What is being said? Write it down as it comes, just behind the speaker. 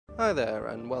Hi there,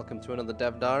 and welcome to another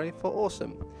dev diary for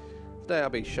OreSome. Today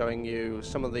I'll be showing you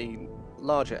some of the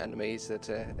larger enemies that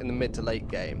are in the mid to late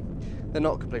game. They're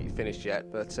not completely finished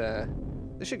yet, but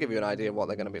they should give you an idea of what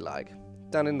they're going to be like.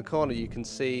 Down in the corner you can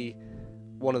see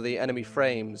one of the enemy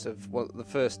frames of the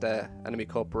first enemy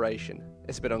corporation.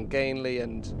 It's a bit ungainly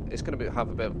and it's going to have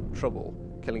a bit of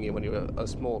trouble killing you when you're a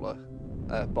smaller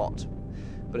bot,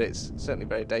 but it's certainly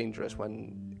very dangerous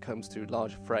when it comes to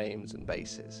larger frames and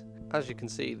bases. As you can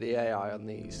see, the AI on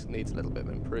these needs a little bit of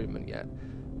improvement yet,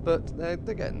 but they're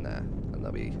getting there and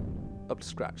they'll be up to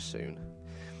scratch soon.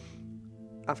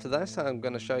 After this, I'm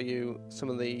going to show you some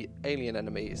of the alien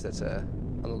enemies that are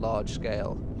on a large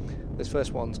scale. This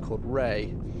first one's called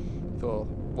Ray, for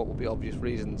what will be obvious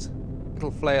reasons.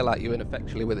 It'll flail at you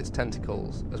ineffectually with its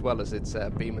tentacles, as well as its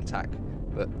beam attack,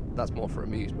 but that's more for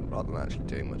amusement rather than actually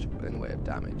doing much in the way of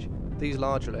damage. These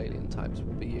larger alien types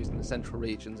will be used in the central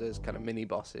regions as kind of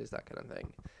mini-bosses, that kind of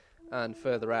thing. And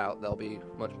further out, they'll be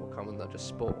much more common. They'll just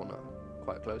spawn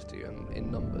quite close to you and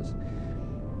in numbers.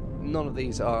 None of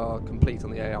these are complete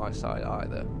on the AI side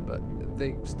either, but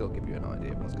they still give you an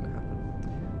idea of what's going to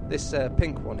happen. This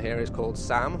pink one here is called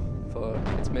Sam for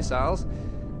its missiles,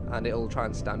 and it'll try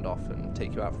and stand off and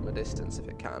take you out from a distance if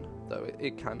it can, though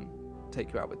it can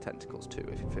take you out with tentacles too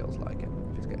if it feels like it,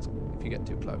 if you get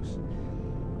too close.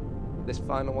 This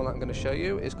final one that I'm going to show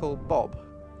you is called Bob.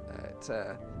 It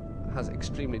has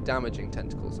extremely damaging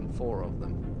tentacles, and 4 of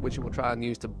them, which it will try and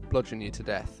use to bludgeon you to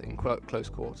death in close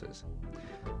quarters.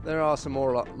 There are some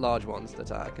more large ones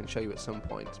that I can show you at some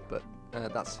point, but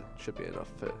that should be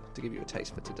enough to give you a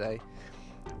taste for today.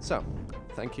 So,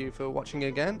 thank you for watching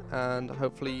again, and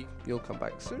hopefully you'll come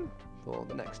back soon for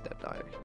the next Dev Diary.